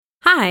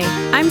Hi,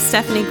 I'm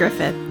Stephanie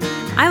Griffith.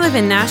 I live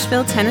in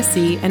Nashville,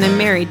 Tennessee, and am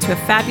married to a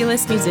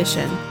fabulous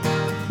musician.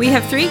 We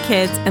have 3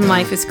 kids, and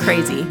life is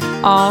crazy,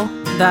 all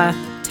the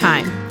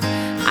time.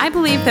 I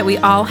believe that we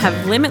all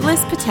have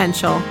limitless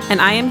potential, and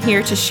I am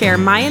here to share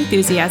my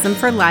enthusiasm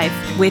for life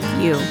with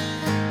you.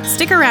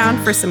 Stick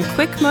around for some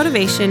quick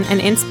motivation and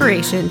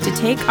inspiration to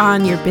take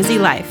on your busy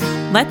life.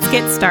 Let's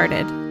get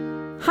started.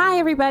 Hi,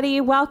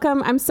 everybody.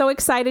 Welcome. I'm so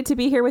excited to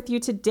be here with you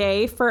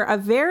today for a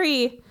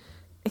very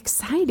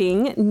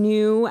exciting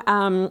new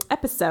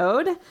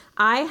episode.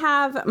 I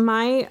have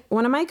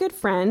one of my good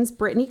friends,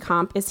 Brittany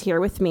Comp, is here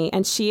with me,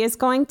 and she is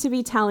going to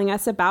be telling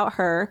us about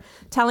her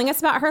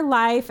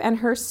life and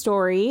her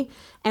story.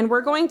 And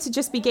we're going to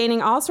just be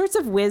gaining all sorts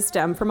of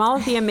wisdom from all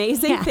of the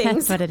amazing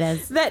things that's what it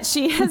is. that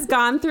she has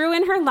gone through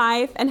in her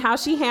life and how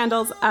she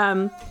handles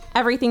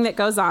everything that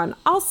goes on.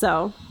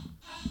 Also,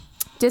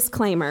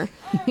 disclaimer,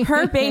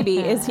 her baby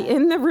is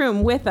in the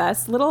room with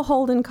us, little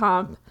Holden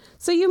Comp.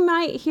 So you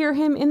might hear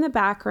him in the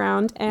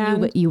background,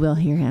 and you will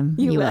hear him.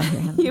 You will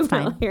hear him. You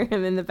will hear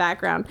him in the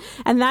background,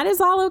 and that is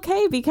all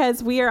okay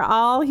because we are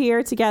all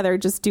here together,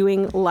 just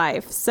doing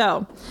life.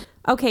 So,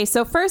 okay.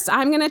 So first,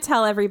 I'm going to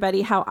tell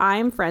everybody how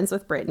I'm friends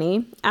with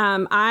Brittany.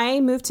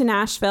 I moved to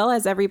Nashville,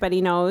 as everybody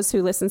knows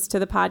who listens to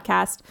the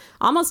podcast,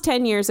 almost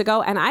 10 years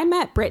ago, and I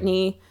met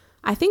Brittany,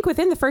 I think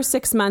within the first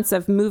 6 months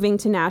of moving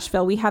to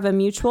Nashville. We have a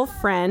mutual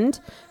friend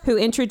who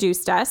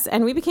introduced us,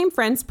 and we became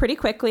friends pretty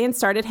quickly and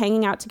started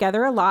hanging out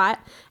together a lot.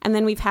 And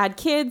then we've had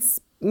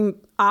kids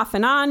off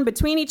and on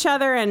between each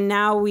other. And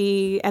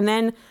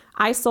then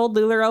I sold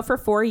LuLaRoe for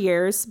 4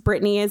 years.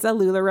 Brittany is a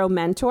LuLaRoe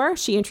mentor.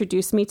 She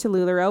introduced me to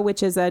LuLaRoe,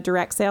 which is a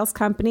direct sales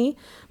company,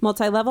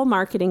 multi-level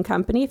marketing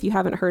company. If you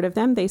haven't heard of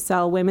them, they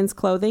sell women's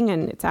clothing,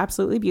 and it's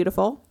absolutely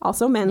beautiful.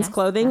 Also men's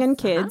clothing and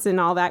kids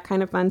and all that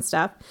kind of fun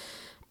stuff.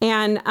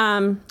 And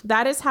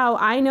that is how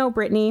I know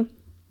Brittany.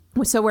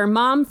 So we're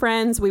mom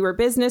friends, we were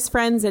business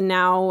friends, and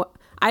now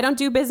I don't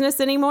do business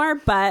anymore,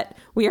 but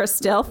we are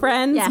still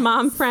friends,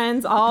 mom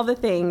friends, all the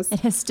things. It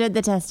has stood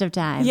the test of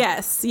time.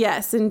 Yes,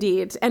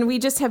 indeed. And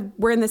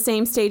we're in the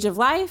same stage of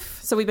life.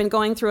 So we've been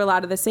going through a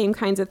lot of the same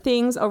kinds of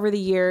things over the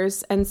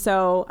years. And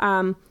so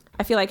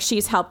I feel like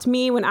she's helped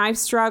me when I've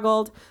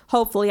struggled.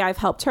 Hopefully I've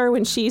helped her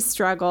when she's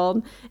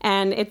struggled.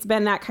 And it's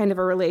been that kind of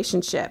a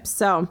relationship.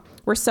 So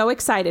we're so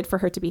excited for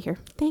her to be here.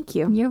 Thank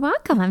you. You're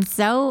welcome. I'm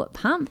so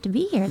pumped to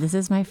be here. This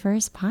is my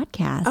first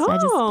podcast. Oh.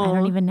 I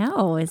don't even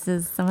know. I'm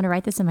going to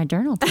write this in my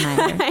journal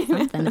tonight or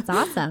something. It's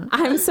awesome.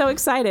 I'm so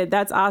excited.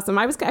 That's awesome.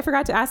 I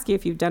forgot to ask you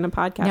if you've done a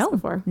podcast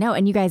before. No.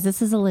 And you guys,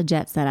 this is a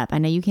legit setup. I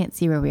know you can't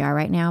see where we are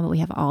right now, but we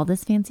have all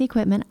this fancy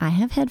equipment. I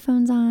have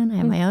headphones on. I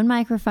have my own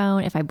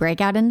microphone. If I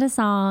break out into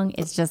song,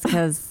 it's just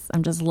because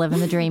I'm just living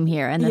the dream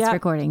here in this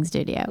recording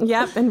studio.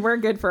 Yep. And we're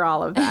good for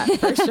all of that,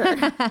 for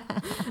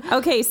sure.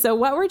 Okay. So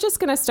what we're just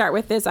going to start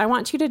with is I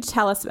want you to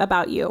tell us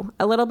about you,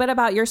 a little bit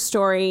about your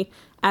story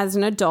as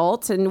an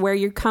adult and where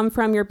you come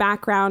from, your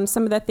background,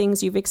 some of the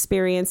things you've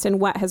experienced, and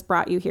what has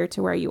brought you here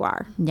to where you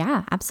are.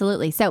 Yeah,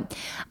 absolutely. So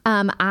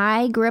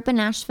I grew up in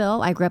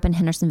Nashville. I grew up in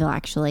Hendersonville,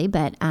 actually,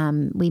 but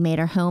we made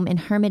our home in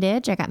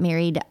Hermitage. I got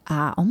married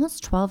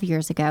almost 12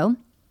 years ago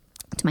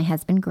to my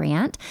husband,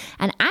 Grant.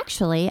 And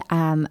actually,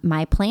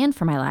 my plan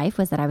for my life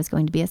was that I was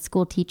going to be a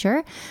school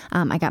teacher.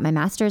 I got my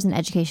master's in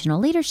educational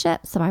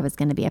leadership. So I was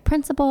going to be a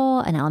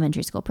principal, an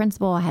elementary school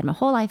principal. I had my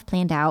whole life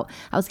planned out.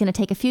 I was going to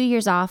take a few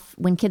years off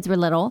when kids were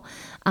little,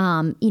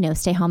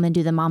 stay home and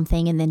do the mom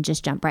thing, and then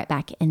just jump right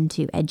back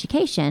into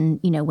education,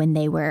 when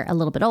they were a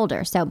little bit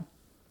older. So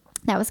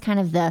that was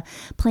kind of the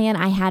plan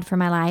I had for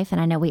my life.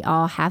 And I know we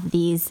all have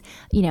these,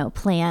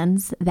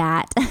 plans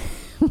that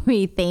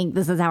we think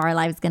this is how our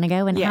life's going to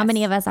go. And how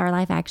many of us, our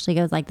life actually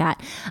goes like that?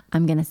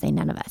 I'm going to say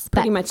none of us.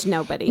 Pretty much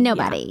nobody.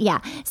 Yeah.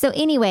 So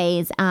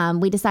anyways,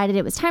 we decided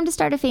it was time to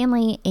start a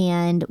family,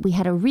 and we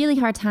had a really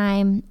hard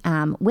time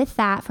with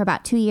that for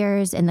about 2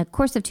 years. In the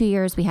course of 2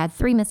 years, we had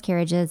 3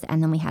 miscarriages,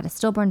 and then we had a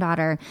stillborn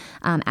daughter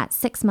at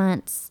 6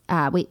 months.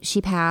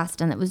 She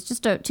passed, and it was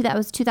that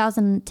was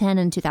 2010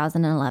 and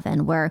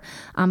 2011 were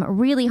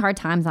really hard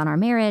times on our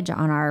marriage,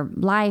 on our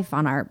life,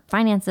 on our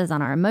finances,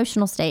 on our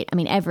emotional state. I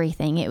mean,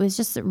 everything. It was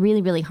just a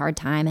really, really hard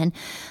time.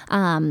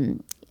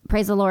 And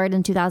praise the Lord,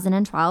 in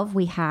 2012,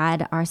 we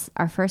had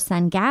our first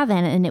son,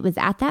 Gavin. And it was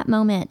at that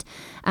moment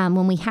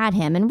when we had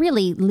him, and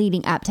really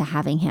leading up to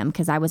having him,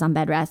 because I was on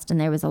bed rest and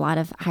there was a lot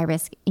of high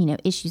risk,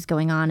 issues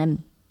going on.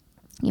 And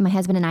my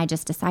husband and I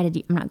just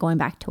decided, I'm not going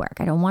back to work.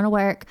 I don't want to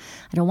work.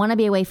 I don't want to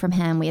be away from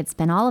him. We had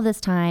spent all of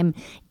this time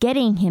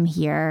getting him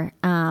here,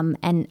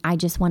 and I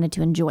just wanted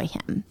to enjoy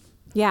him.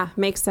 Yeah,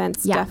 makes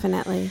sense. Yeah.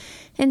 Definitely.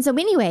 And so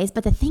anyways,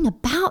 but the thing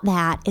about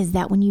that is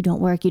that when you don't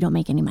work, you don't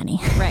make any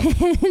money.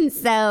 Right. And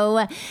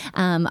so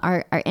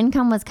our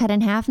income was cut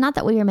in half. Not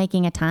that we were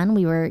making a ton.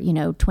 We were,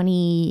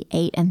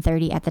 28 and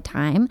 30 at the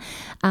time.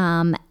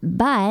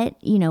 But,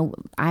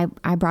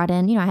 I brought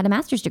in, I had a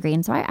master's degree.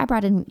 And so I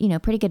brought in,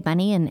 pretty good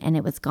money, and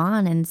it was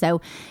gone. And so,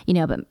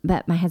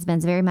 but my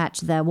husband's very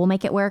much we'll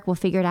make it work. We'll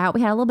figure it out.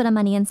 We had a little bit of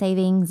money in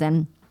savings,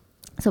 and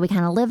So we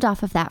kind of lived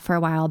off of that for a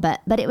while,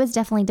 but it was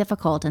definitely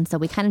difficult. And so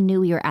we kind of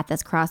knew we were at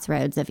this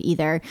crossroads of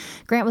either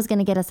Grant was going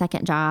to get a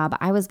second job,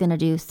 I was going to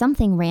do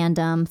something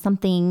random,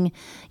 something,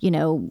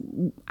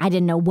 I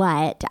didn't know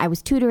what. I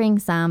was tutoring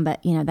some,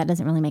 but, that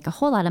doesn't really make a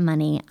whole lot of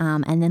money.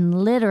 And then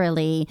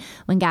literally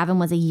when Gavin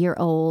was a year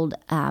old,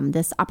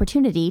 this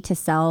opportunity to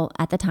sell,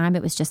 at the time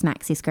it was just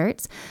maxi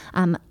skirts,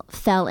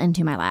 fell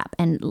into my lap,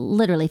 and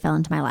literally fell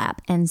into my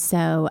lap. And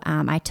so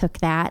I took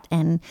that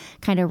and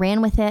kind of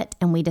ran with it,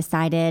 and we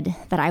decided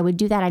that I would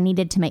do that. I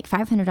needed to make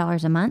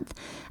 $500 a month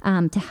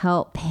to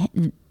help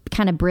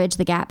kind of bridge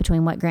the gap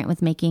between what Grant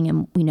was making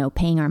and,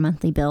 paying our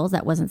monthly bills.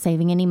 That wasn't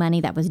saving any money.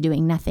 That was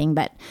doing nothing.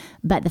 But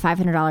the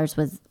 $500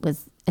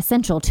 was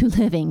essential to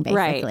living,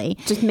 basically.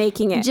 Right. Just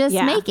making it.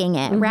 Making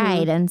it.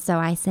 Right. And so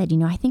I said,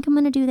 I think I'm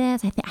going to do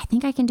this. I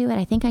think I can do it.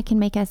 I think I can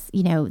make us,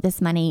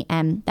 this money.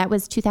 And that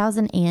was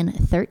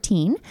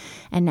 2013.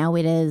 And now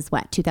it is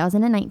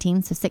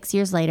 2019. So 6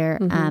 years later,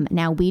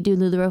 now we do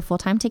LuLaRoe full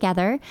time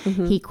together.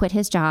 He quit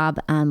his job.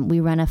 We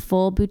run a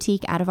full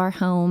boutique out of our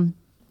home.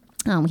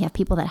 We have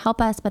people that help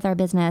us with our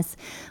business.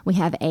 We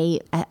have a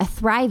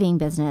thriving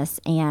business,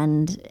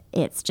 and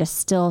it's just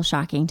still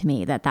shocking to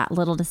me that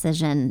little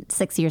decision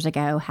 6 years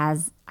ago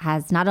has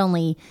not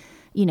only,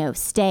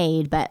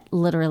 stayed, but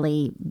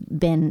literally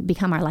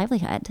become our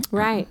livelihood.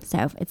 Right.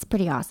 So it's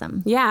pretty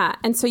awesome. Yeah.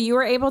 And so you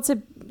were able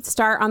to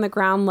start on the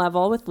ground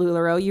level with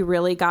LuLaRoe. You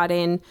really got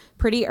in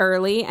pretty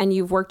early, and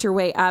you've worked your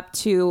way up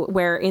to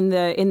where in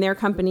their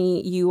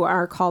company you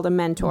are called a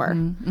mentor.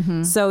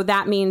 So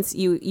that means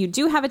you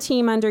do have a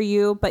team under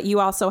you, but you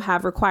also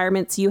have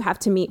requirements you have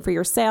to meet for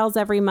your sales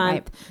every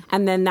month. Right.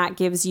 And then that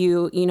gives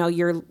you,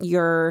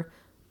 your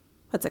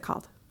what's it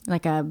called?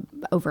 Like an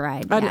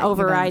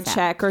override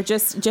check, or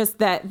just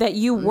that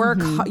you work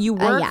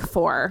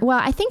for. Well,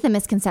 I think the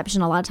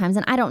misconception a lot of times,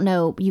 and I don't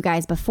know you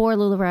guys, before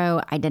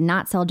LuLaRoe, I did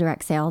not sell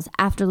direct sales.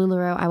 After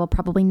LuLaRoe, I will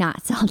probably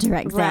not sell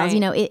direct sales.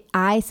 Right.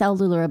 I sell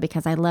LuLaRoe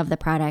because I love the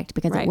product,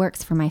 because it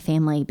works for my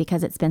family,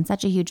 because it's been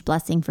such a huge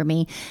blessing for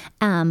me.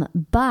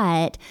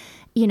 But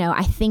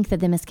I think that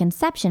the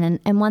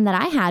misconception and one that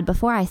I had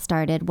before I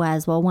started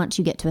was, well, once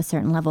you get to a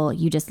certain level,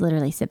 you just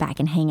literally sit back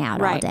and hang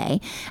out all day.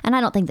 And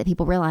I don't think that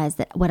people realize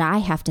that what I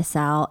have to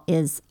sell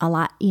is a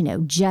lot,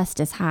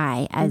 just as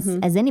high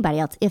as anybody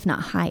else, if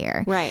not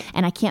higher. Right.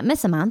 And I can't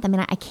miss a month. I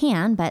mean, I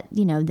can, but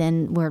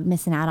then we're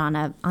missing out on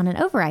an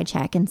override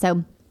check. And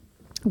so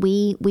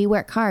we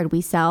work hard. We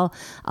sell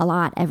a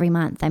lot every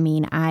month. I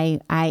mean,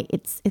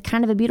 it's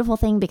kind of a beautiful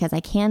thing because I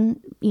can,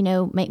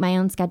 make my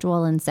own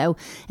schedule. And so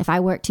if I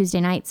work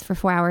Tuesday nights for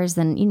 4 hours,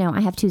 then,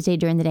 I have Tuesday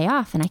during the day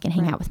off, and I can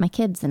hang out with my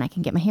kids, and I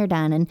can get my hair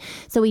done. And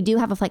so we do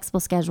have a flexible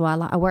schedule.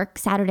 I work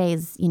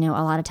Saturdays, a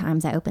lot of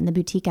times I open the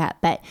boutique up,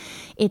 but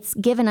it's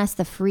given us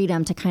the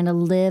freedom to kind of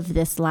live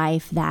this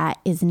life that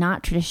is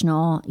not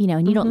traditional,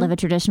 and you don't live a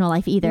traditional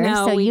life either.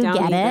 No, so you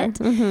get either.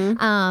 it.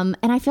 And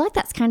I feel like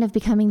that's kind of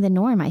becoming the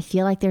norm. I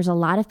feel like there's a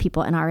lot of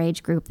people in our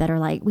age group that are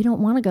like, we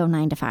don't want to go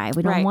 9 to 5.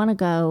 We don't want to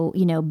go,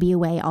 be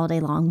away all day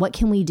long. What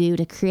can we do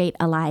to create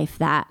a life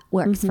that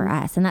works for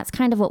us? And that's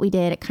kind of what we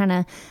did. It kind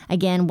of,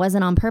 again,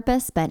 wasn't on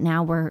purpose, but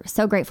now we're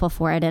so grateful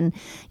for it. And,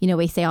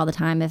 we say all the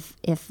time, if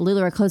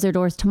LuLaRoe closed their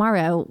doors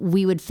tomorrow,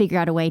 we would figure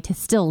out a way to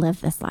still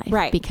live this life.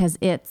 Right. Because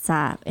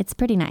it's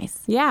pretty nice.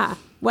 Yeah.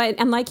 Well,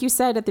 and like you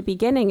said at the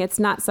beginning, it's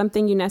not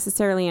something you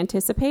necessarily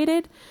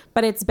anticipated,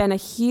 but it's been a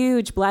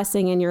huge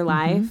blessing in your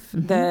life,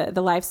 the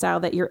lifestyle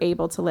that you're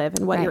able to live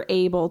and what you're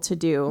able to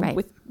do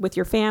with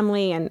your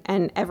family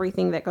and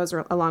everything that goes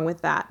along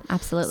with that.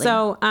 Absolutely.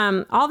 So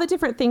all the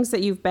different things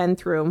that you've been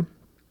through,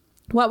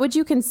 what would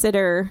you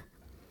consider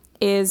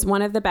is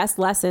one of the best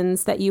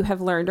lessons that you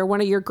have learned, or one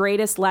of your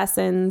greatest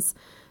lessons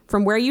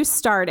from where you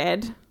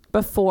started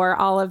before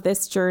all of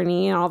this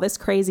journey and all this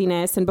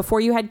craziness, and before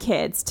you had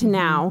kids to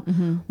now?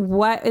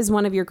 What is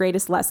one of your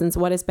greatest lessons?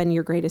 What has been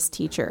your greatest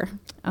teacher?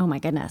 Oh my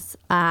goodness.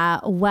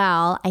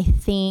 Well, I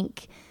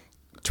think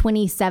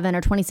 27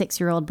 or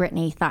 26-year-old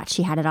Brittany thought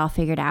she had it all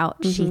figured out.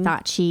 She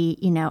thought she,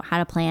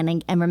 had a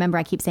plan. And remember,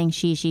 I keep saying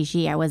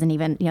she. I wasn't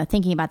even,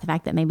 thinking about the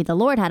fact that maybe the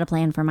Lord had a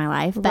plan for my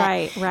life.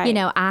 But,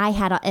 right. I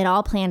had it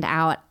all planned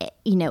out,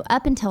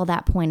 up until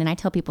that point. And I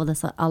tell people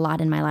this a lot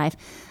in my life.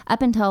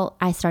 Up until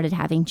I started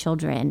having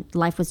children,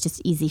 life was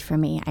just easy for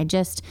me. I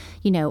just,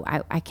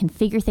 I can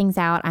figure things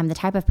out. I'm the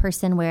type of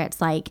person where it's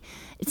like,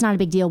 it's not a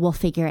big deal. We'll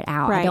figure it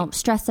out. Right. I don't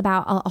stress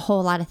about a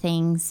whole lot of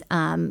things,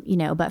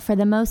 but for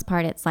the most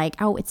part, it's like,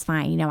 oh, it's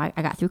fine.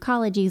 I got through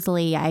college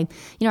easily. I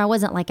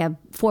wasn't like a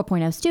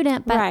 4.0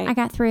 student, but I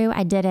got through.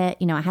 I did it.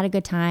 I had a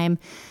good time.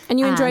 And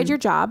you enjoyed your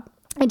job.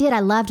 I did. I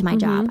loved my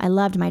job. I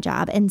loved my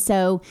job. And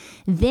so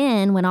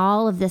then when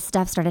all of this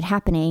stuff started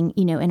happening,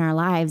 in our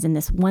lives, and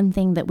this one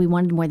thing that we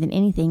wanted more than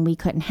anything we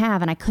couldn't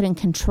have, and I couldn't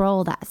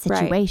control that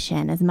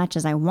situation as much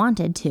as I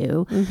wanted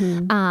to,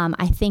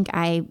 I think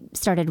I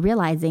started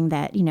realizing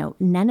that,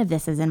 none of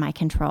this is in my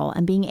control,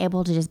 and being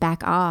able to just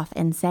back off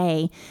and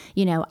say,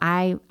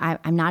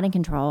 I'm not in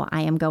control.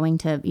 I am going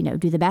to,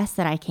 do the best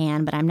that I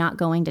can, but I'm not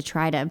going to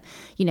try to,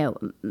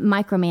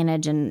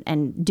 micromanage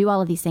and do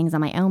all of these things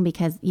on my own,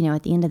 because,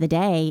 at the end of the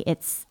day, day,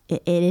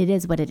 it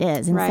is what it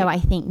is. And so I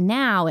think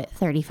now at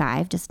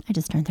 35, I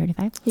just turned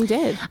 35. You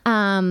did.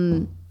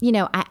 You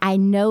know, I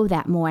know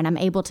that more, and I'm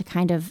able to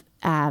kind of,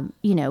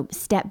 you know,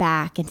 step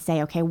back and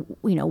say, okay,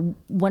 you know,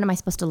 what am I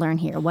supposed to learn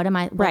here?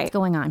 What's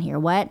going on here?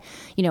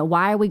 You know,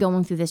 why are we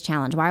going through this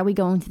challenge? Why are we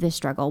going through this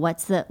struggle?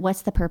 What's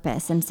the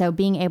purpose? And so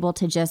being able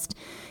to just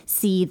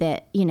see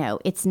that, you know,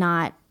 it's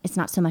not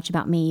so much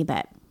about me,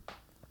 but,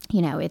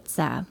 you know, it's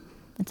a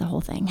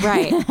whole thing.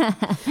 Right.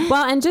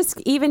 Well, and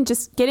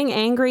just getting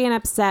angry and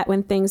upset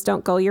when things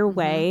don't go your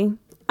way.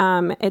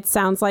 It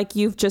sounds like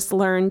you've just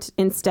learned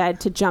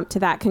instead to jump to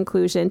that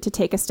conclusion, to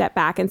take a step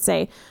back and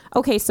say,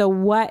 okay, so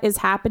what is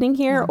happening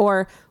here?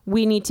 Or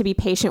we need to be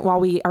patient while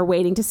we are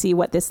waiting to see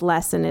what this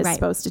lesson is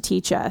supposed to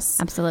teach us.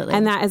 Absolutely.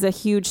 And that is a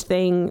huge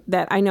thing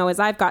that I know as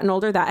I've gotten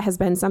older, that has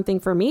been something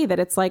for me, that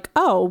it's like,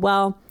 oh,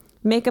 well,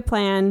 make a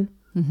plan.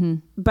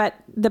 But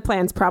the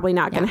plan's probably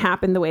not going to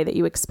happen the way that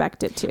you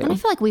expect it to. And I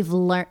feel like we've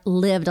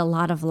lived a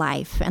lot of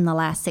life in the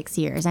last 6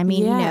 years. I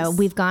mean, you know,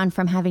 we've gone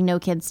from having no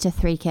kids to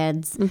 3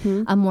 kids,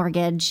 a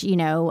mortgage, you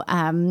know,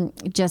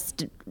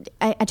 just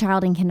a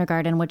child in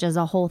kindergarten, which is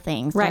a whole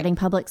thing, starting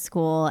public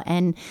school,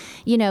 and,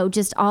 you know,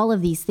 just all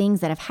of these things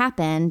that have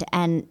happened,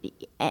 and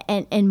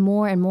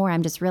more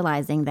I'm just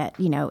realizing that,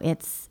 you know,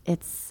 it's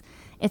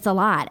a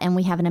lot, and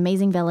we have an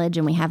amazing village,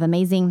 and we have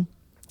amazing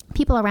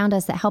people around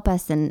us that help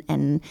us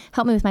and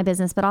help me with my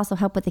business, but also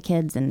help with the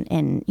kids.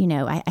 And you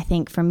know, I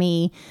think for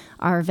me,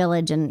 our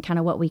village and kind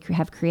of what we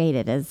have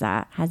created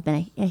has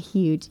been a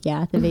huge,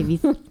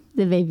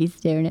 the baby's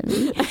staring at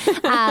me,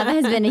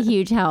 has been a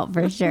huge help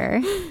for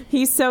sure.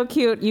 He's so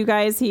cute, you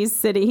guys.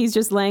 He's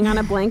just laying on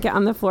a blanket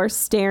on the floor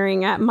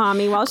staring at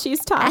mommy while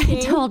she's talking.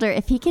 I told her,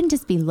 if he can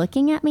just be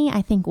looking at me,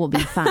 I think we'll be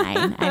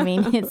fine. I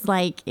mean, it's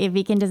like, if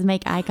he can just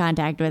make eye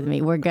contact with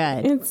me, we're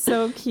good. It's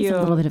so cute. He's a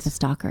little bit of a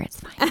stalker. It's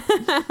fine.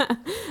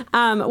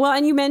 Well,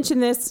 and you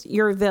mentioned this,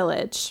 your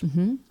village.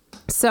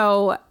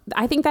 So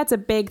I think that's a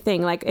big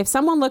thing. Like, if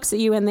someone looks at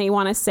you and they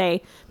want to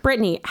say,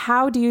 Brittany,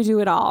 how do you do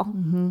it all?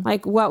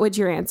 Like, what would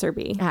your answer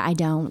be? I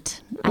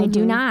don't. I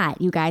do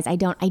not, you guys.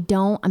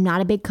 I'm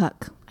not a big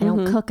cook. I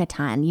don't cook a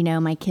ton. You know,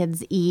 my kids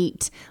we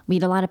eat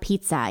a lot of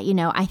pizza. You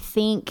know, I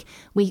think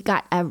we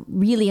got a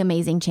really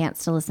amazing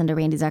chance to listen to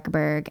Randy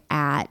Zuckerberg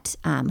at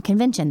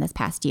convention this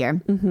past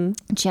year. And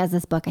she has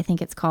this book, I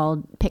think it's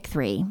called Pick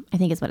 3. I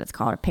think is what it's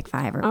called, or Pick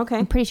 5. Or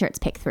I'm pretty sure it's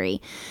Pick 3.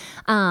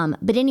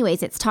 But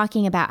anyways, it's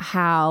talking about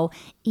how,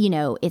 you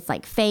know, it's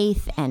like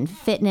faith and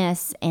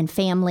fitness and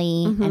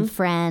family and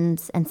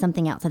friends and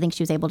something else. I think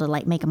she was able to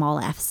like make them all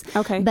F's.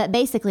 Okay. But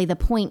basically the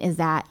point is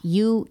that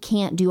you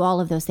can't do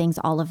all of those things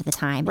all of the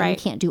time. Right. And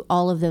you can't do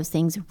all of those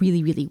things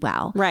really, really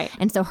well. Right.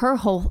 And so her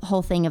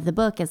whole thing of the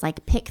book is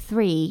like, pick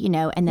 3, you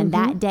know, and then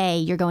that day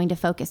you're going to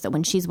focus. So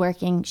when she's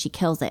working, she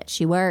kills it.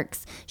 She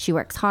works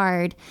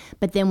hard.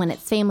 But then when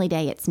it's family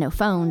day, it's no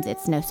phones,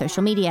 it's no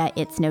social media,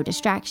 it's no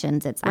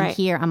distractions. It's I'm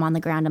here, I'm on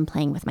the ground, I'm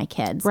playing with my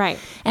kids. Right.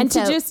 And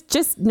so, to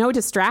just no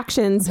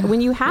distractions.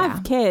 When you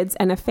have kids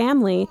and a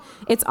family,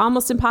 it's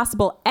almost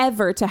impossible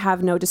ever to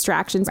have no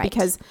distractions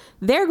because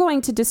they're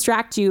going to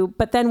distract you.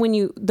 But then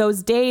when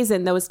those days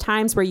and those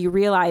times where you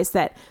realize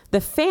that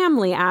the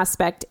family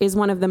aspect is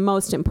one of the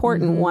most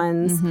important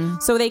ones.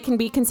 So they can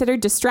be considered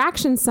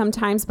distractions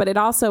sometimes, but it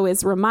also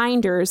is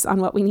reminders on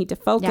what we need to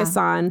focus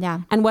on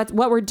and what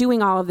we're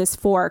doing all of this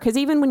for. Because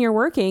even when you're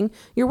working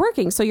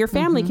so your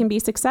family can be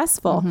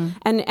successful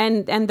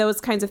and those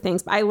kinds of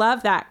things. But I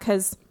love that,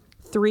 because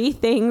 3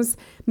 things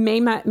may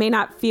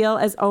not feel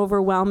as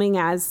overwhelming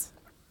as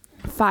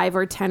 5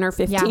 or 10 or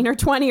 15 or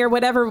 20 or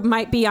whatever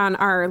might be on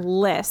our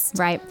list.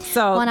 Right.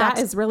 So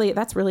that's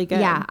really good.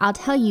 Yeah. I'll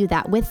tell you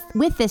that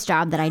with this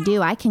job that I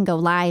do, I can go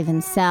live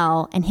and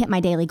sell and hit my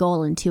daily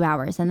goal in 2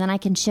 hours, and then I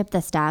can ship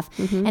the stuff.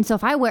 And so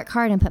if I work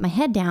hard and put my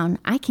head down,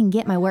 I can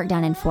get my work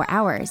done in 4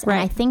 hours. Right.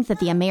 And I think that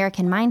the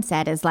American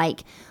mindset is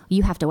like,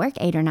 you have to work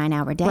 8 or 9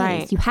 hour days.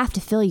 Right. You have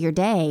to fill your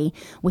day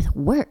with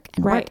work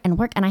and work and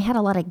work. And I had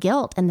a lot of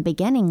guilt in the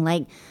beginning,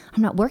 like,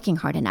 I'm not working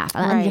hard enough.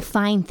 I need to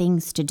find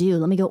things to do.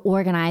 Let me go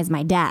organize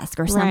my desk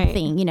or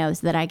something, you know,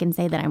 so that I can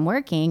say that I'm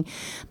working.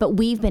 But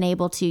we've been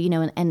able to, you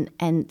know,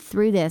 and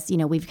through this, you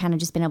know, we've kind of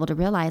just been able to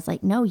realize,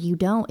 like, no, you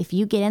don't. If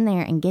you get in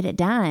there and get it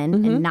done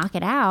and knock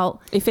it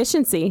out.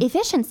 Efficiency.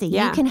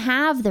 Yeah. You can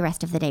have the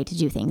rest of the day to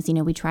do things. You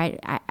know, we try,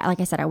 like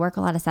I said, I work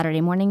a lot of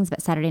Saturday mornings,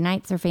 but Saturday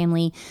nights are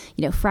family.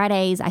 You know,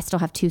 Fridays, I still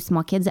have 2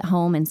 small kids at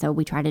home. And so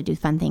we try to do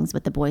fun things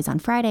with the boys on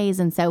Fridays.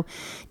 And so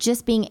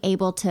just being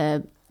able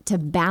to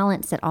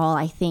balance it all,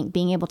 I think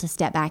being able to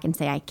step back and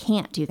say, I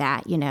can't do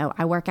that. You know,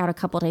 I work out a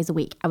couple days a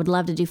week. I would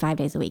love to do 5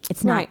 days a week.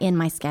 It's not in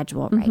my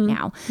schedule right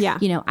now. Yeah.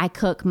 You know, I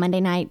cook Monday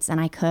nights and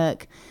I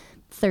cook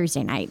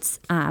Thursday nights.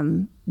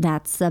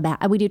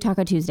 We do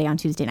Taco Tuesday on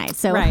Tuesday nights.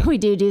 So we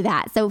do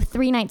that. So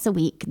 3 nights a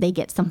week, they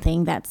get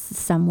something that's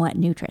somewhat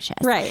nutritious.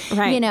 Right.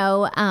 You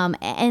know,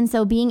 and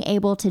so being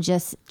able to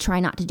just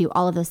try not to do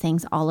all of those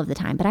things all of the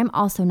time. But I'm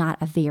also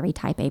not a very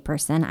type A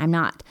person. I'm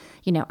not,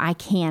 you know, I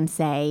can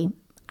say,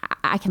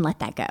 I can let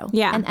that go.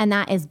 Yeah. And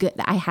that is good.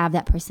 I have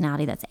that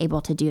personality that's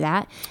able to do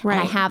that. Right.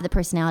 And I have the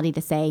personality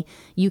to say,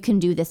 you can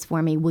do this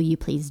for me. Will you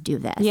please do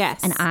this?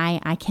 Yes. And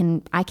I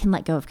can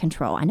let go of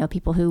control. I know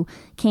people who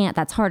can't,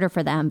 that's harder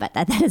for them, but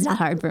that is not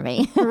hard for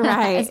me.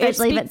 Right.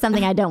 Especially if it's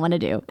something I don't want to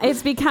do.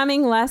 It's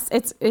becoming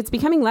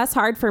less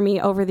hard for me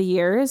over the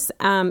years.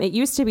 It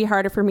used to be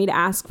harder for me to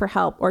ask for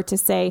help or to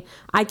say,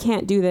 I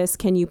can't do this.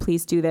 Can you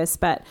please do this?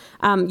 But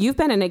you've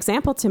been an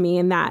example to me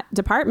in that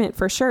department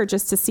for sure,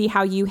 just to see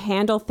how you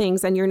handle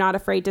things and you're not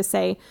afraid to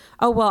say,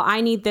 oh, well,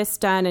 I need this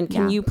done. And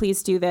can you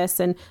please do this?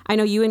 And I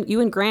know you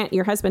and Grant,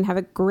 your husband, have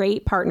a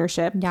great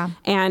partnership. Yeah.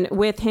 And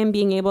with him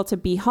being able to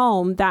be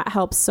home, that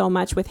helps so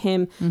much with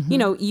him. You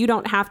know, you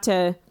don't have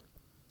to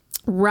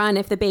run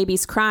if the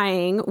baby's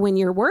crying when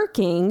you're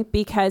working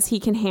because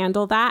he can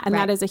handle that. And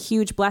that is a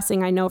huge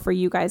blessing, I know, for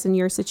you guys in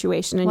your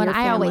situation and your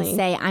family. I always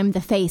say I'm the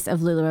face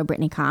of LuLaRoe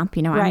Brittany Comp.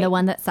 You know, I'm the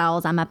one that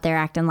sells. I'm up there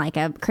acting like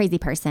a crazy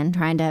person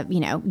trying to,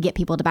 you know, get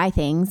people to buy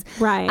things.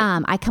 Right.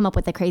 I come up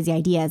with the crazy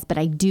ideas, but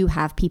I do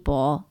have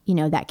people, you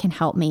know, that can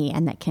help me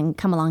and that can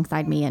come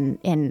alongside me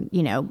and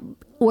you know,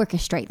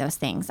 orchestrate those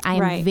things. I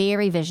am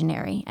very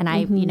visionary. And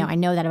you know, I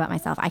know that about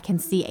myself. I can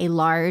see a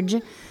large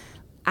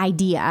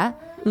idea.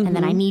 And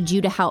then I need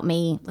you to help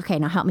me. Okay,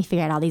 now help me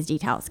figure out all these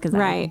details because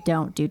I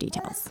don't do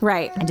details.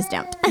 Right. I just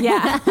don't.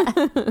 Yeah.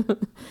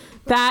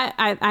 That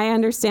I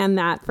understand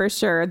that for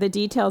sure. The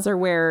details are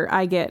where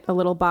I get a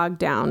little bogged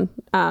down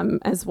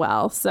as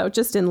well. So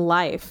just in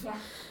life.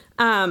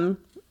 Yeah.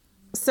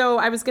 So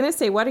I was going to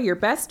say, what are your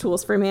best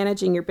tools for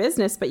managing your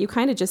business? But you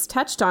kind of just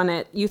touched on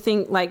it. You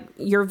think like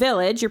your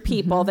village, your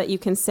people that you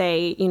can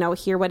say, you know,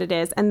 hear what it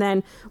is. And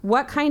then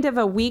what kind of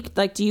a week,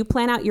 like, do you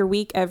plan out your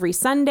week every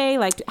Sunday?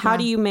 Like, how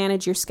do you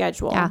manage your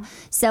schedule? Yeah.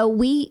 So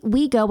we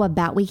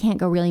can't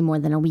go really more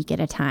than a week at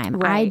a time.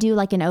 Right. I do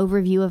like an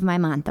overview of my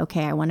month.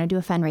 Okay, I want to do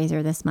a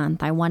fundraiser this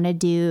month. I want to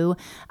do,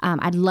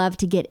 I'd love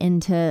to get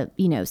into,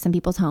 you know, some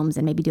people's homes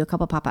and maybe do a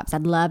couple pop-ups.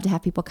 I'd love to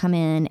have people come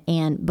in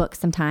and book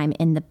some time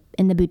in the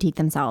boutique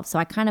themselves. So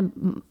I kind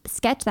of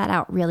sketch that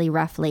out really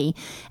roughly.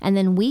 And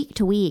then week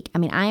to week, I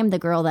mean, I am the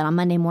girl that on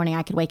Monday morning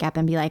I could wake up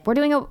and be like, we're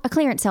doing a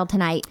clearance sale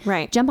tonight.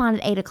 Right. Jump on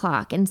at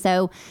 8:00. And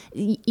so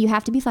you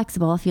have to be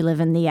flexible if you live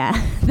in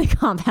the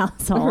comp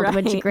household,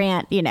 which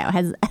Grant, you know,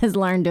 has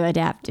learned to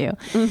adapt to.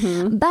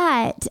 Mm-hmm.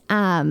 But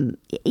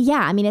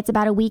yeah, I mean, it's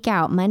about a week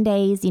out.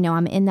 Mondays, you know,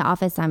 I'm in the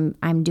office.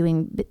 I'm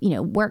doing, you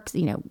know, works,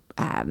 you know,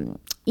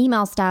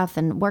 email stuff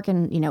and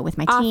working, you know, with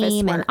my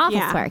team and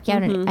office work. Yeah.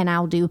 And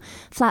I'll do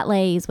flat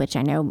lays, which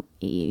I know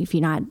if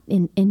you're not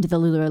into the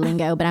LuLaRoe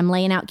lingo, but I'm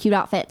laying out cute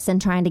outfits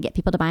and trying to get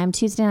people to buy them.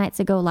 Tuesday nights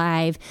to go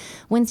live.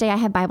 Wednesday I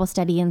have Bible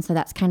study. And so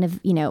that's kind of,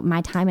 you know,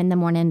 my time in the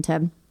morning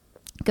to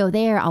go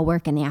there. I'll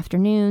work in the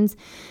afternoons.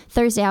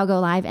 Thursday I'll go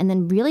live. And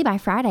then really by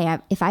Friday,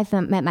 if I've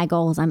met my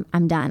goals,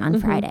 I'm done on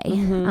Friday.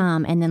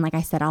 And then, like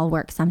I said, I'll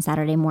work some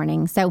Saturday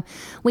morning. So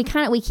we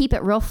keep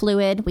it real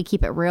fluid. We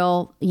keep it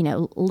real, you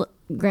know,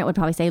 Grant would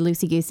probably say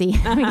loosey-goosey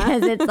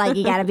because it's like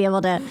you got to be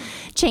able to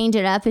change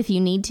it up if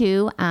you need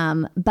to.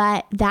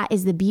 But that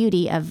is the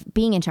beauty of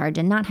being in charge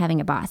and not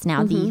having a boss.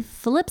 Now, the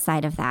flip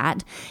side of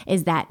that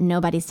is that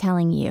nobody's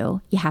telling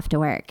you have to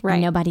work. Right.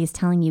 And nobody's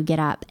telling you get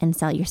up and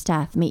sell your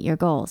stuff, meet your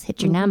goals,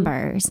 hit your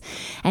numbers.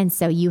 And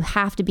so you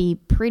have to be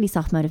pretty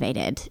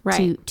self-motivated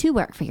to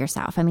work for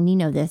yourself. I mean, you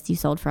know this. You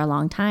sold for a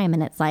long time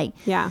and it's like,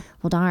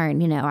 well, darn,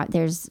 you know,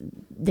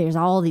 there's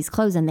all these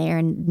clothes in there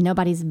and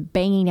nobody's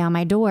banging down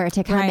my door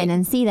to come in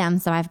and see them.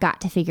 So I've got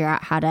to figure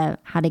out how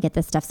to get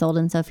this stuff sold.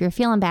 And so if you're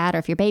feeling bad or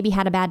if your baby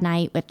had a bad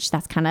night, which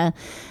that's kind of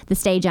the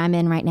stage I'm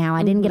in right now,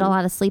 I didn't get a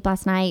lot of sleep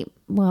last night.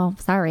 Well,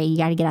 sorry, you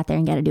got to get out there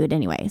and got to do it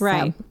anyway.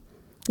 Right. So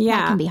yeah.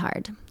 That can be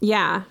hard.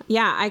 Yeah.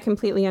 Yeah. I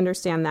completely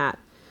understand that.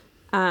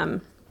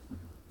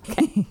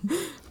 Okay.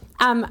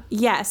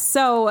 Yes.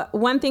 So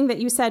one thing that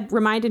you said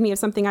reminded me of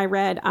something I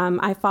read.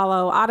 I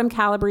follow Autumn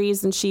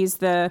Calabrese, and she's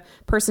the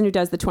person who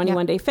does the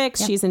 21-day fix.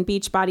 Yep. She's in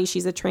Beachbody.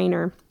 She's a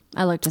trainer.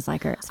 I look just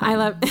like her. So I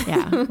love.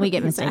 Yeah, we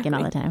get mistaken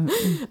all the time.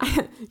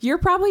 You're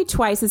probably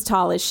twice as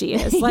tall as she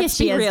is. Let's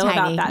be real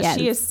about that. Yes.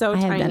 She is so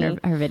tiny. I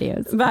have done her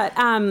videos. But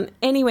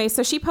anyway,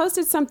 so she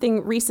posted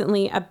something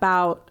recently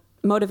about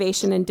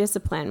motivation and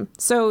discipline.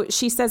 So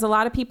she says a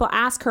lot of people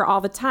ask her all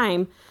the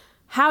time,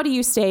 how do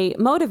you stay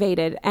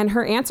motivated? And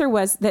her answer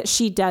was that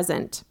she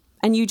doesn't.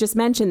 And you just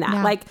mentioned that.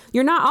 Yeah. Like,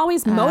 you're not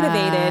always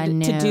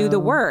motivated to do the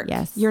work.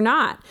 Yes. You're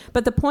not.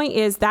 But the point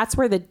is, that's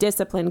where the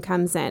discipline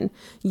comes in.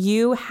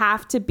 You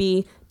have to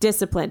be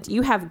disciplined.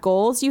 You have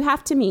goals you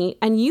have to meet,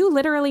 and you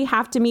literally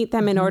have to meet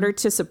them in order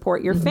to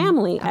support your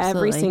family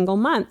every single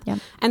month. Yep.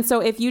 And so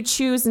if you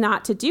choose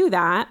not to do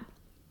that,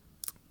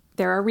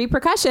 there are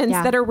repercussions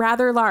that are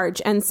rather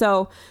large. And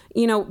so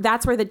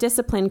that's where the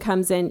discipline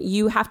comes in.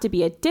 You have to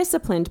be a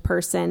disciplined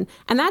person.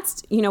 And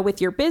that's,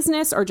 with your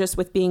business or just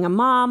with being a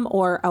mom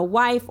or a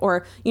wife,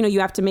 or, you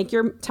have to make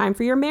your time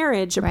for your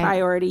marriage a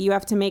priority. You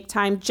have to make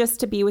time just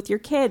to be with your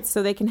kids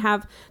so they can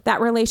have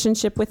that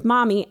relationship with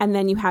mommy. And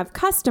then you have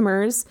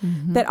customers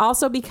that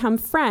also become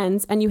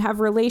friends, and you have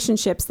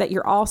relationships that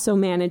you're also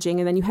managing.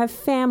 And then you have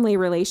family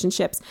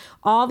relationships,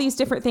 all these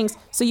different things.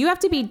 So you have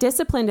to be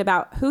disciplined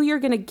about who you're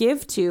going to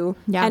give to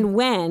and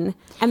when,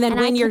 and then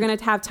when you're going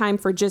to have time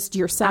for just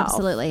yourself.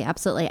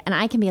 Absolutely. And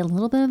I can be a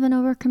little bit of an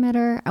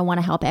overcommitter. I want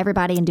to help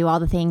everybody and do all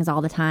the things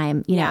all the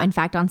time. In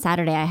fact, on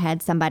Saturday, I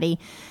had somebody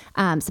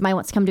wants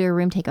to come do a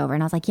room takeover.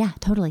 And I was like, yeah,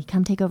 totally.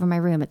 Come take over my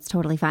room. It's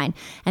totally fine.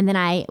 And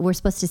then we're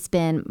supposed to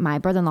spend, my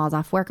brother-in-law's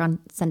off work on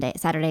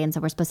Saturday. And so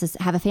we're supposed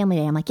to have a family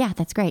day. I'm like, yeah,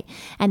 that's great.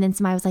 And then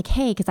somebody was like,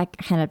 hey, cause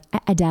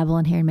I dabble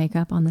in hair and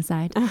makeup on the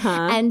side.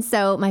 And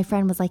so my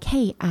friend was like,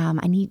 hey,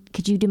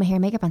 could you do my hair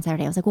and makeup on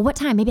Saturday? I was like, well, what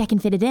time? Maybe I can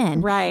fit it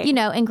in. Right.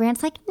 And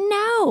Grant's like,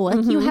 no,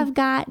 you have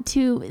got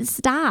to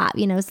stop,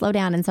 slow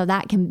down. And so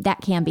that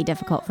can be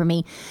difficult for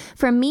me.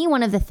 For me,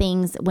 one of the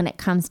things when it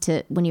comes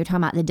to, when you're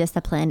talking about the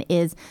discipline,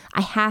 is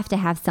I have to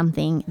have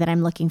something that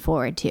I'm looking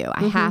forward to.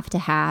 I have to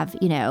have,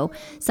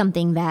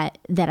 something that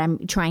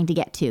I'm trying to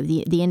get to.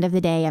 The end of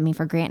the day, I mean,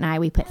 for Grant and I,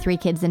 we put 3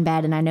 kids in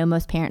bed, and I know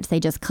most parents, they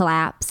just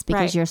collapse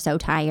because you're so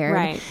tired.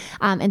 Right.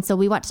 And so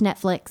we watch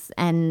Netflix,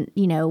 and,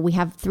 we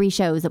have 3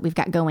 shows that we've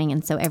got going.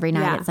 And so every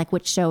night it's like,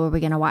 which show are we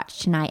going to watch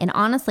tonight? And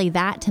honestly,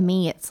 that to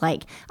me, it's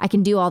like, I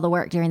can do all the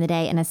work during the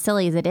day, and as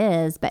silly as it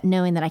is, but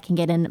knowing that I can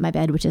get in my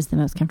bed, which is the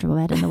most comfortable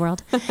bed in the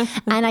world,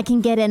 and I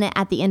can get in it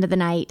at the end of the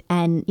night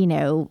and,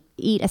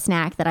 eat a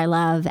snack that I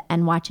love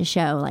and watch a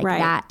show like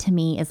that, to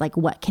me is like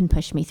what can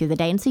push me through the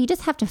day. And so you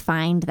just have to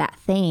find that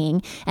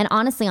thing. And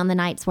honestly, on the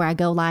nights where I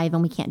go live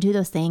and we can't do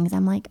those things,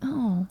 I'm like,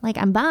 oh, like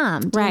I'm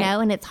bummed,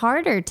 and it's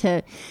harder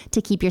to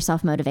keep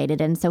yourself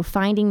motivated. And so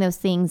finding those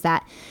things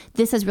that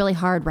this is really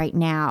hard right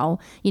now.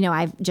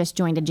 I've just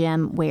joined a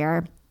gym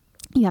where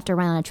you have to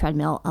run on a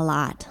treadmill a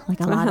lot,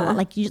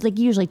 like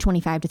usually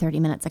 25 to 30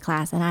 minutes a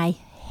class. And I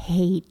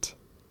hate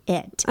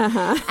it.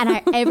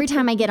 And every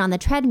time I get on the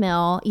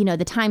treadmill,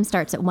 the time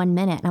starts at 1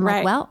 minute. And I'm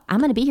like, well, I'm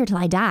going to be here till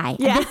I die.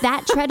 Yeah. And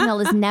that treadmill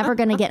is never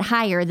going to get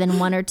higher than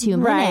 1 or 2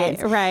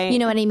 minutes. Right. You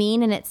know what I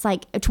mean? And it's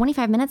like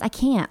 25 minutes. I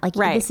can't. Like,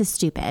 this is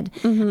stupid.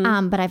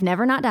 But I've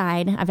never not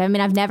died.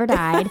 I've never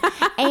died.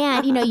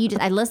 And,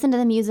 I listen to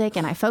the music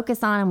and I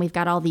focus on, and we've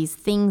got all these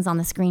things on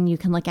the screen you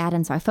can look at.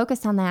 And so I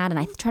focus on that and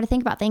I try to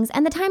think about things,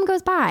 and the time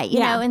goes by, you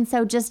know? And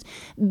so just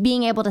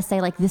being able to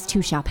say, like, this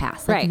too shall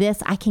pass. Like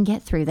this, I can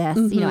get through this.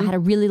 I had a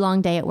really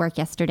long day at work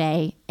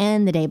yesterday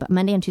and the day, but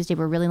Monday and Tuesday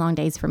were really long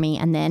days for me.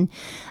 And then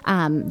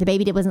the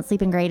baby wasn't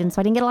sleeping great, and so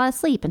I didn't get a lot of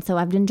sleep. And so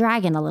I've been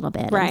dragging a little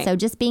bit. And so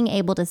just being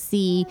able to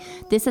see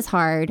this is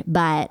hard,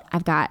 but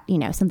I've got,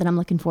 something I'm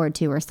looking forward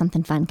to, or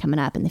something fun coming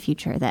up in the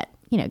future that,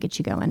 get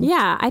you going.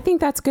 Yeah, I think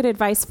that's good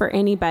advice for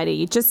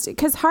anybody. Just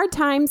because hard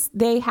times,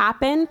 they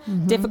happen,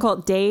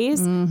 difficult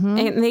days,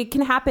 and they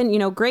can happen,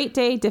 great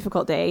day,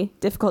 difficult day,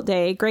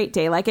 great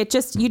day. Like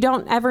you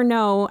don't ever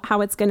know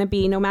how it's going to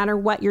be, no matter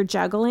what you're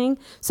juggling.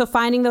 So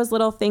finding those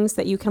little things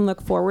that you can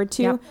look forward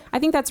to, I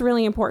think that's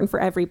really important for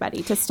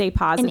everybody, to stay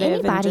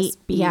positive and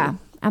just be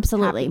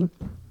absolutely happy.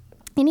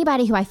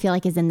 Anybody who I feel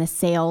like is in the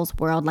sales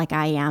world like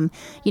I am,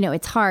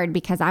 it's hard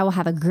because I will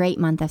have a great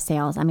month of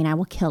sales. I mean, I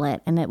will kill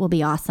it and it will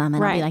be awesome.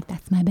 And I'll be like,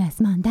 that's my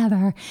best month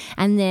ever.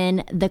 And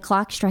then the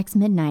clock strikes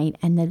midnight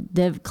and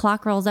the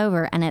clock rolls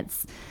over and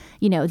it's,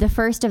 the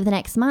first of the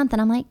next month.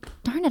 And I'm like,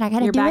 darn it, I got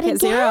to do it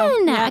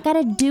again. I got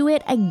to do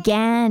it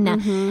again.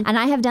 And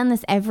I have done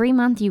this every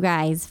month, you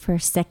guys, for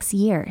 6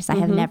 years. I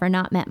have never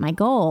not met my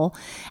goal.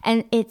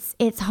 And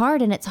it's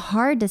hard, and it's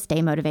hard to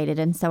stay motivated.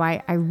 And so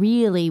I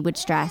really would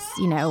stress,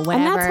 whatever.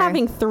 And that's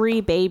having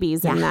 3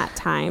 babies in that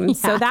time.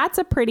 So that's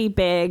a pretty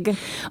big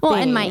thing.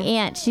 And my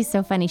aunt, she's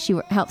so funny. She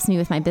helps me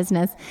with my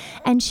business.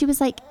 And she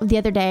was like, the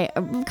other day,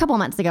 a couple of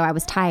months ago, I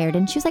was tired.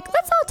 And she was like,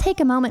 let's all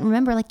take a moment and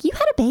remember, like, you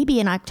had a baby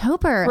in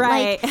October.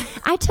 Like,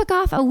 I took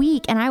off a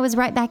week and I was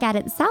right back at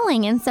it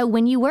selling. And so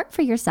when you work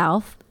for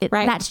yourself,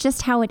 that's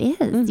just how it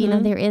is.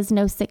 There is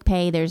no sick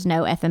pay. There's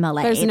no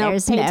FMLA. There's no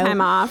paid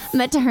time off.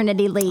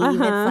 Maternity leave.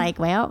 It's like,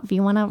 well, if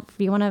you want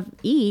to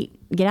eat,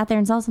 get out there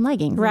and sell some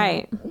leggings.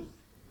 Right.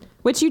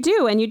 Which you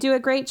do, and you do a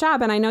great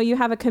job. And I know you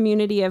have a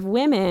community of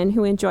women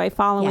who enjoy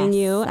following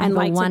you and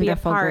like to be a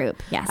part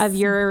of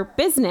your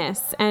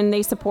business, and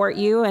they support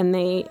you and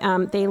they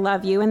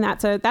love you, and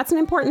that's an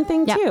important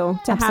thing too,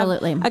 to have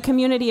a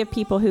community of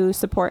people who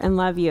support and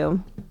love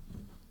you.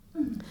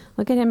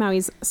 Look at him how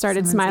he's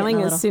started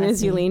smiling as soon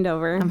as you leaned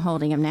over. I'm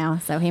holding him now,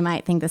 so he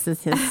might think this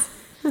is his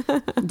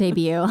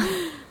debut.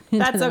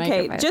 That's the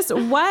okay. microphone. Just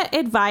what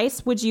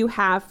advice would you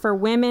have for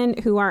women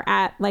who are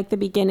at like the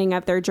beginning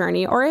of their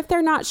journey, or if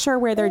they're not sure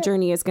where their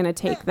journey is going to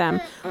take them?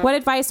 What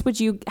advice would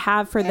you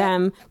have for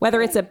them,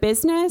 whether it's a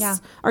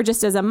business or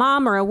just as a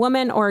mom or a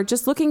woman, or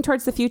just looking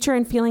towards the future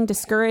and feeling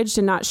discouraged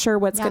and not sure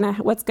what's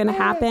gonna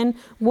happen?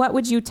 What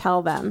would you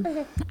tell them?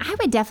 I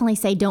would definitely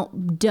say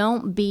don't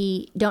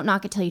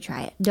knock it till you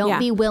try it. Don't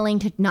be willing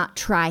to not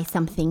try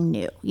something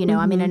new. You know,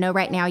 I mean, I know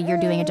right now you're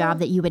doing a job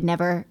that you would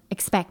never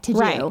expect to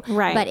do,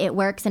 right. but it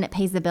works and it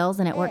pays the bills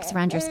and it works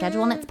around your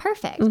schedule and it's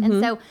perfect.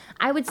 And so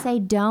I would say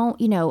don't,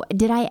 you know,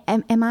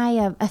 am I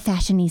a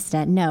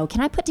fashionista? No.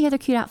 Can I put together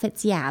cute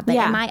outfits? Yeah. But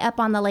am I up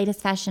on the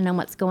latest fashion and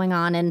what's going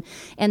on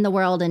in the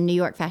world in New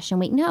York Fashion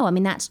Week? No. I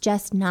mean, that's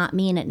just not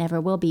me and it never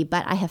will be.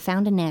 But I have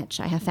found a niche.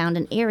 I have found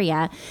an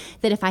area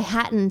that if I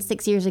hadn't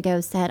 6 years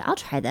ago said, I'll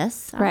try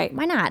this. Right.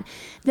 Why not?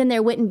 Then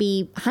there wouldn't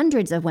be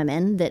hundreds of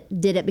women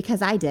that did it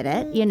because I did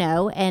it, you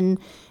know, and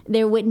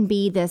there wouldn't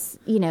be this,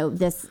 you know,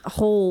 this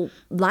whole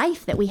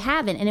life that we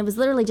have. And it was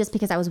literally just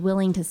because I was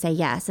willing to say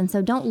yes. And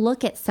so don't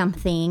look at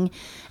something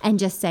and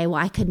just say,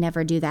 well, I could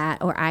never do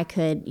that. Or I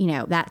could, you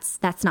know,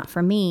 that's not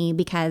for me,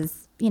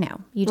 because, you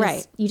know, you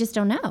just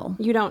don't know.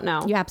 You don't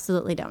know. You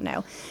absolutely don't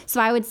know.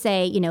 So I would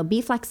say, you know,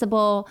 be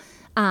flexible.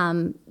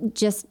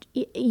 Just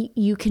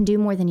you can do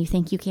more than you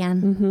think you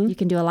can. You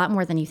can do a lot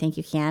more than you think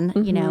you can.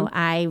 You know,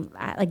 I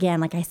again,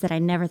 like I said, I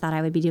never thought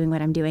I would be doing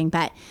what I'm doing,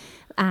 but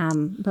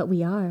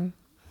we are.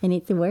 And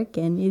it's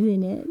working,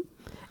 isn't it?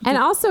 And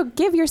also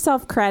give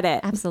yourself credit.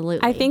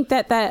 Absolutely. I think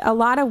that a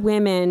lot of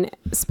women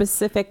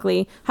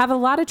specifically have a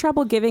lot of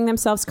trouble giving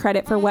themselves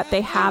credit for what they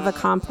have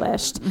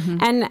accomplished.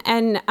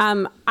 And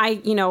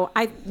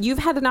you've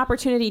had an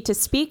opportunity to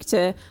speak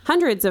to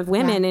hundreds of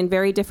women in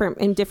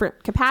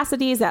different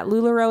capacities at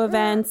LuLaRoe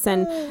events,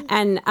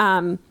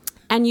 and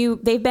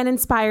they've been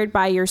inspired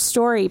by your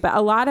story. But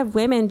a lot of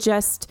women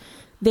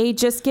they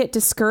just get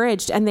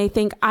discouraged and they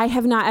think, I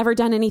have not ever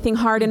done anything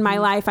hard in my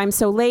life. I'm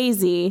so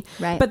lazy.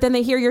 Right. But then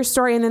they hear your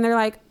story and then they're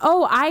like,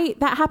 oh,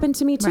 that happened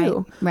to me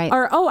too. Right.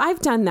 Or, oh, I've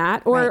done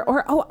that. Or,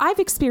 oh, I've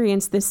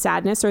experienced this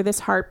sadness or this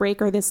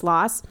heartbreak or this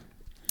loss.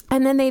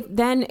 And then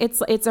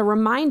it's a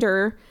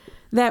reminder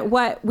that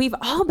we've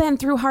all been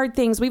through hard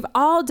things. We've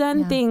all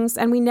done things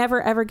and we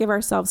never ever give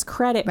ourselves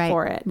credit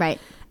for it. Right.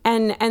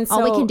 And so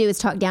all we can do is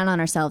talk down on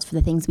ourselves for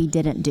the things we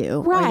didn't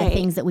do, or the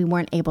things that we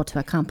weren't able to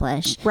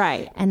accomplish.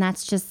 Right. And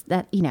that's just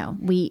that, you know,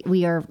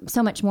 we are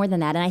so much more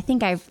than that. And I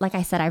think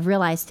I've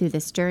realized through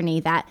this journey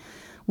that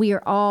we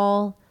are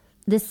all,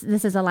 this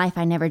is a life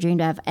I never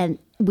dreamed of. And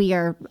we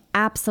are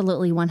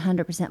absolutely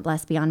 100%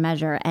 blessed beyond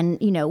measure. And,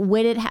 you know,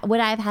 would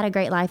I have had a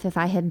great life if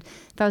I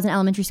was an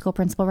elementary school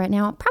principal right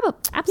now? Probably.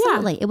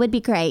 Absolutely. It would be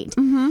great.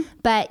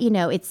 But, you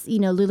know,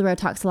 LuLaRoe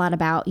talks a lot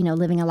about, you know,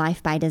 living a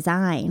life by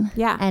design.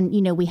 Yeah. And,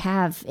 you know, we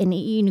have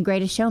in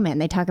Greatest Showman,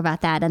 they talk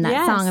about that and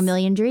that song, A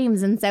Million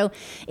Dreams. And so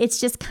it's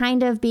just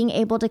kind of being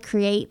able to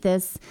create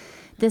this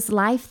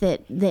life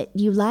that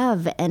you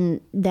love,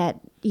 and that,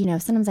 you know,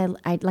 sometimes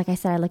I like I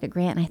said, I look at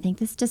Grant and I think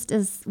this just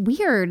is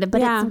weird,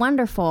 but it's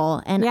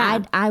wonderful. And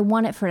I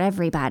want it for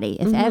everybody.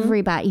 If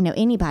everybody, you know,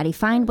 anybody,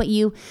 find what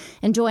you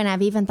enjoy. And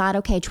I've even thought,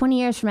 okay, 20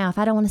 years from now, if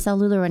I don't want to sell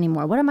LuLaRoe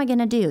anymore, what am I going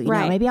to do? You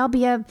know,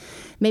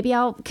 maybe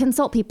I'll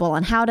consult people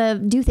on how to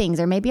do things,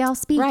 or maybe I'll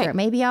speak, or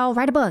maybe I'll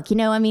write a book. You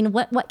know, I mean,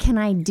 what can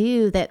I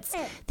do that's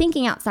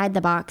thinking outside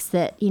the box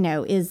that, you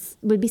know,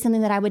 would be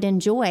something that I would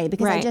enjoy,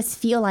 because I just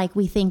feel like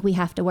we think we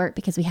have to work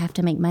because we have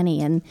to make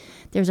money, and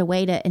there's a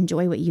way to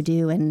enjoy what you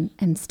do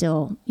and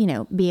still, you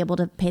know, be able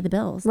to pay the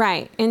bills.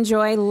 Right.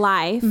 Enjoy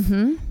life.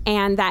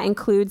 And that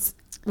includes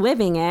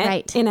living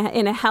it in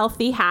a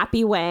healthy,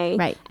 happy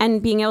way,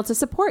 and being able to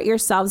support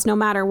yourselves no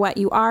matter what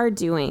you are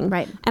doing.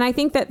 Right. And I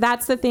think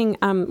that's the thing.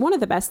 One of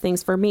the best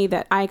things for me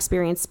that I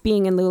experienced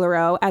being in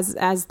LuLaRoe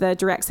as the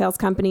direct sales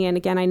company. And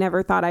again, I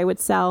never thought I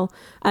would sell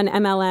an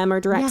MLM or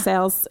direct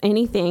sales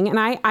anything. And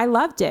I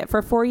loved it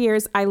for 4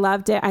 years. I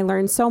loved it. I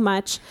learned so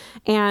much.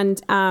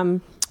 And,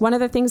 one of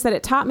the things that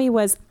it taught me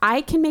was I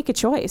can make a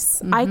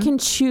choice. I can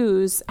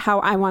choose how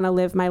I want to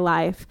live my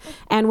life.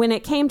 And when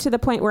it came to the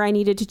point where I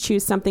needed to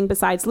choose something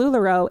besides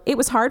LuLaRoe, it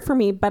was hard for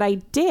me, but I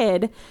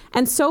did.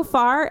 And so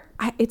far,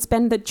 it's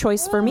been the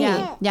choice for me.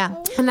 Yeah.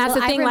 And that's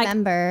the thing. I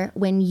remember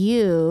when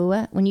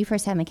you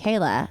first had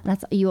Michaela,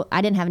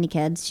 I didn't have any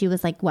kids. She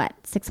was like, what,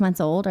 6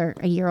 months old or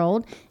a year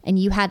old? And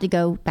you had to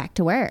go back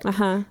to work.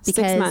 Because 6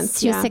 months.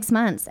 She was 6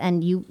 months,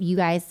 and you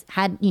guys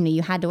had, you know,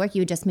 you had to work.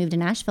 You had just moved to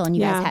Nashville, and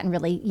you guys hadn't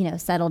really, you know,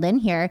 settled in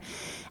here.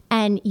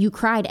 And you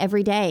cried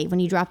every day when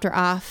you dropped her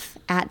off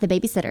at the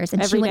babysitters.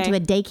 And she went to a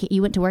daycare.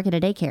 You went to work at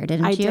a daycare, didn't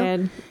you? I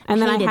did. And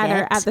then I had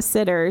her at the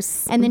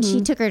sitters. And then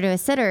she took her to a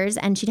sitters,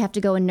 and she'd have to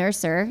go and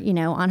nurse her, you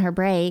know, on her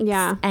breaks.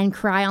 And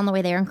cry on the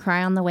way there and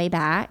cry on the way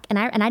back. And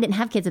I didn't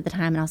have kids at the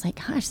time. And I was like,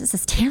 gosh, this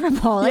is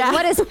terrible. Like,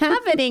 what is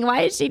happening?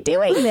 Why is she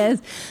doing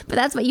this? But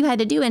that's what you had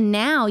to do. And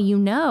now, you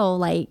know,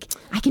 like,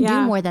 I can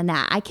do more than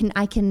that.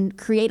 I can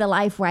create a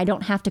life where I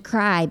don't have to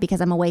cry because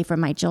I'm away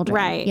from my children.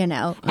 Right. You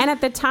know? And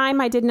at the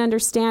time, I didn't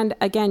understand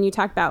understand, again, you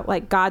talked about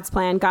like God's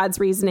plan, God's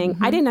reasoning.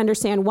 I didn't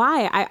understand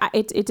why.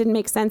 It didn't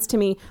make sense to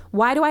me.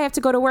 Why do I have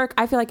to go to work?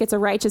 I feel like it's a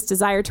righteous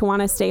desire to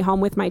want to stay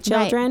home with my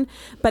children.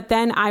 Right. But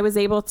then I was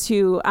able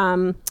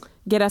to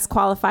get us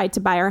qualified to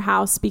buy our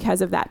house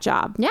because of that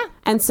job. Yeah.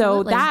 And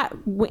so that,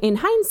 in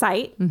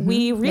hindsight,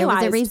 we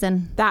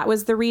realized that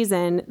was the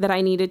reason that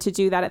I needed to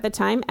do that at the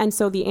time. And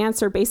so the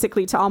answer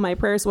basically to all my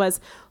prayers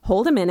was,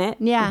 hold a minute,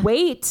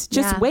 wait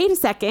a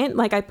second.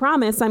 Like, I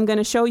promise I'm going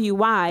to show you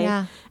why.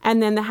 Yeah.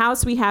 And then the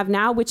house we have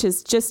now, which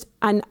is just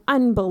an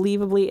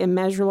unbelievably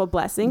immeasurable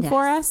blessing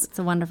for us. It's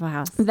a wonderful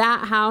house.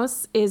 That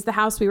house is the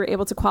house we were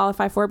able to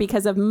qualify for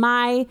because of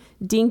my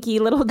dinky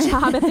little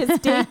job at this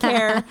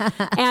daycare.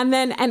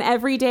 And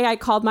every day I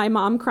called my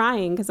mom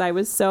crying because I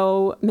was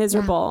so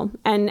miserable.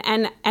 Yeah.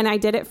 And I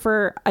did it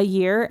for a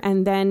year,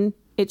 and then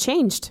it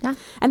changed. Yeah.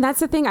 And that's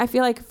the thing. I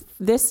feel like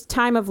this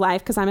time of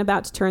life, because I'm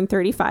about to turn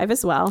 35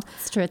 as well.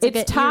 It's true.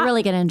 You're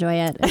really going to enjoy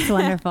it. It's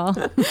wonderful.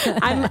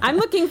 I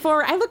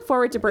look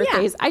forward to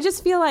birthdays. Yeah. I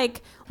just feel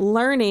like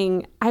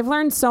I've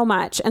learned so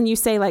much. And you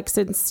say, like,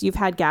 since you've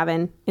had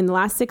Gavin in the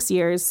last 6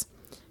 years,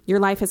 your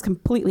life has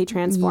completely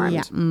transformed.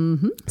 Yeah.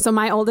 Mm-hmm. So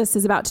my oldest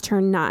is about to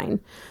turn 9.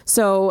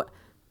 So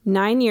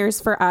 9 years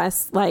for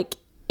us, like,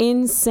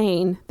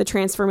 insane, the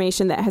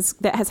transformation that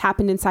has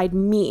happened inside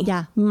me,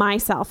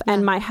 myself,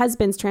 and my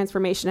husband's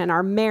transformation, and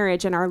our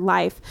marriage and our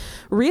life.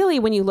 Really,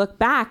 when you look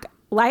back,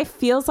 life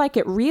feels like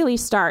it really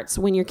starts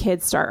when your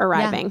kids start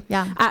arriving.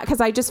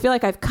 Because I just feel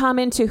like I've come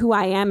into who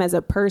I am as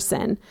a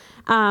person.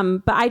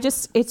 But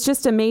it's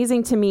just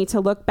amazing to me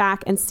to look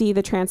back and see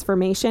the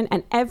transformation,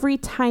 and every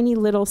tiny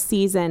little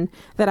season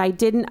that I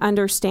didn't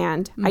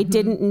understand, I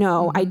didn't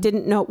know, I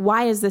didn't know,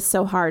 why is this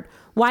so hard?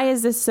 Why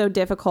is this so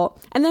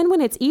difficult? And then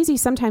when it's easy,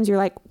 sometimes you're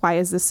like, why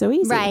is this so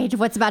easy? Right.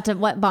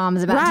 What bomb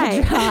is about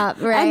to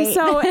drop? Right. And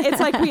so it's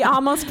like we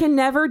almost can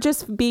never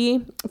just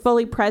be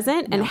fully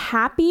present and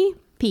happy.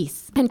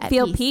 Peace. And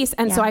feel peace.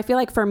 And so I feel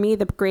like for me,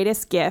 the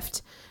greatest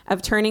gift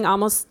of turning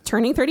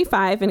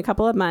 35 in a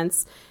couple of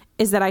months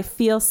is that I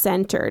feel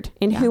centered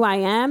in who I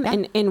am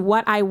and in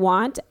what I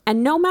want.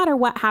 And no matter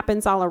what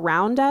happens all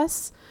around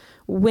us,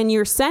 when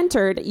you're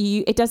centered,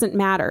 it doesn't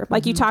matter.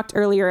 Like you talked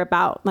earlier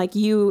about, like,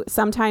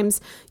 sometimes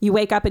you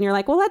wake up and you're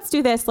like, well, let's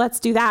do this, let's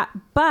do that.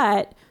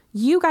 But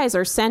you guys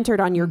are centered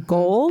on your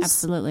goals.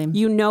 Absolutely.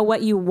 You know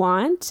what you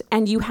want,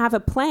 and you have a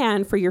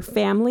plan for your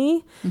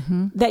family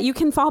that you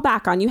can fall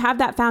back on. You have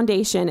that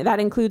foundation that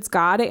includes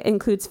God. It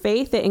includes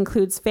faith. It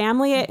includes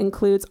family. It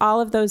includes all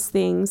of those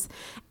things.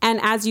 And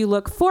as you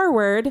look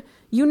forward,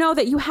 you know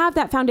that you have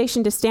that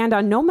foundation to stand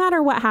on no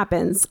matter what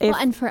happens.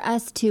 And for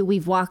us too,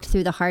 we've walked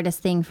through the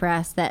hardest thing for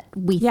us that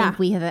we think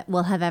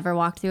will have ever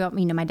walked through.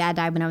 You know, my dad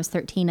died when I was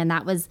 13, and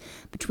that was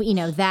between,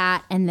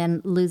 that and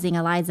then losing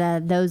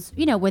Eliza. Those,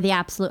 were the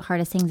absolute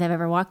hardest things I've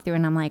ever walked through.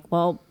 And I'm like,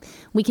 well,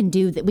 we can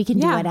do that. We can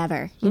do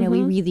whatever. We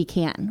really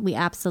can. We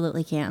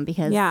absolutely can,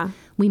 because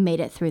we made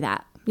it through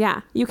that.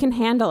 Yeah, you can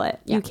handle it.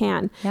 Yep. You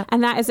can. Yep.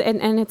 And that is,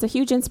 and it's a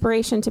huge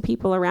inspiration to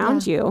people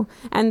around you.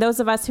 And those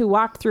of us who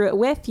walked through it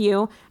with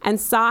you and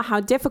saw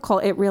how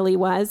difficult it really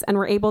was, and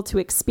were able to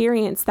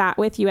experience that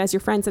with you as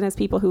your friends and as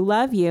people who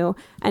love you.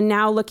 And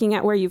now looking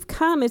at where you've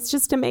come, it's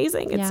just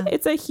amazing.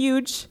 It's a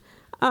huge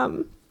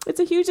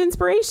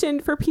inspiration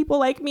for people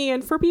like me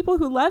and for people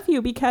who love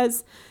you,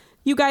 because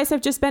you guys have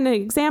just been an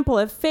example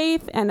of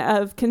faith and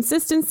of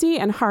consistency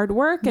and hard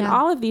work and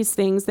all of these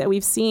things that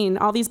we've seen,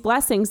 all these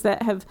blessings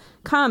that have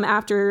come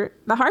after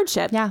the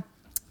hardship. Yeah.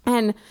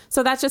 And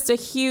so that's just a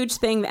huge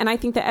thing. And I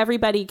think that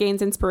everybody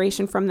gains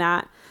inspiration from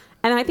that.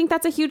 And I think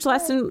that's a huge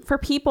lesson for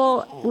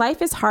people.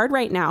 Life is hard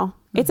right now.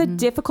 It's a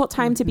difficult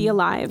time to be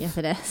alive. Yes,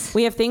 it is.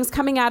 We have things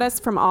coming at us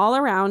from all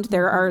around.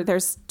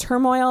 There's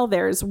turmoil,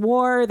 there's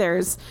war,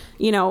 there's,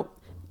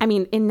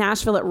 in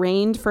Nashville, it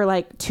rained for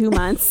like 2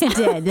 months. It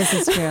did. This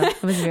is true.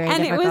 It was very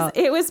difficult.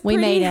 We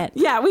made it.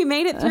 Yeah, we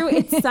made it through.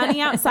 It's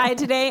sunny outside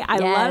today. I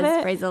love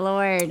it. Praise the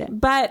Lord.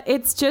 But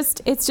it's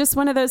just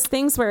one of those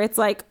things where it's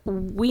like,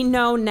 we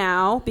know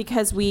now,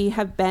 because we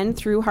have been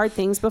through hard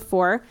things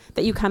before,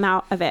 that you come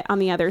out of it on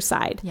the other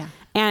side. Yeah.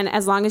 And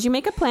as long as you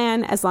make a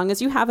plan, as long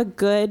as you have a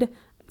good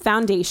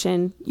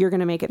foundation, you're going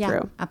to make it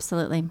through.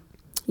 Absolutely.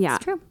 Yeah.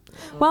 It's true.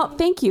 Well,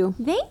 thank you.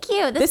 Thank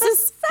you. This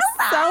is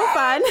so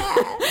fun.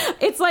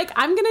 It's like,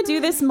 I'm going to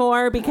do this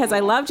more because I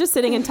love just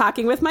sitting and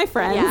talking with my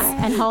friends.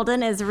 Yeah. And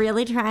Holden is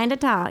really trying to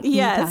talk.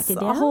 Yes.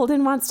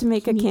 Holden wants to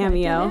make a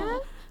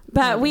cameo.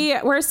 But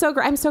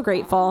I'm so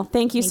grateful.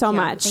 Thank you so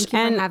much. Thank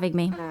you for having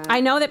me.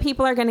 I know that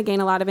people are going to gain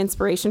a lot of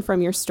inspiration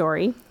from your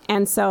story.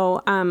 And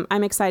so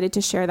I'm excited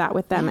to share that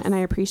with them. Yes. And I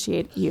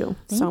appreciate you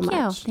so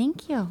much.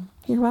 Thank you.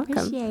 You're welcome.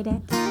 Appreciate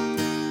it.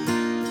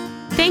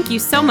 Thank you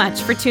so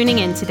much for tuning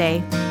in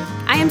today.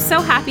 I am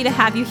so happy to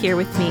have you here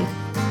with me.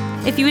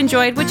 If you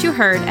enjoyed what you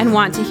heard and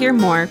want to hear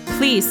more,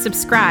 please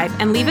subscribe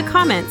and leave a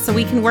comment so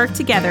we can work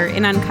together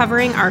in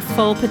uncovering our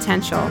full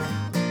potential.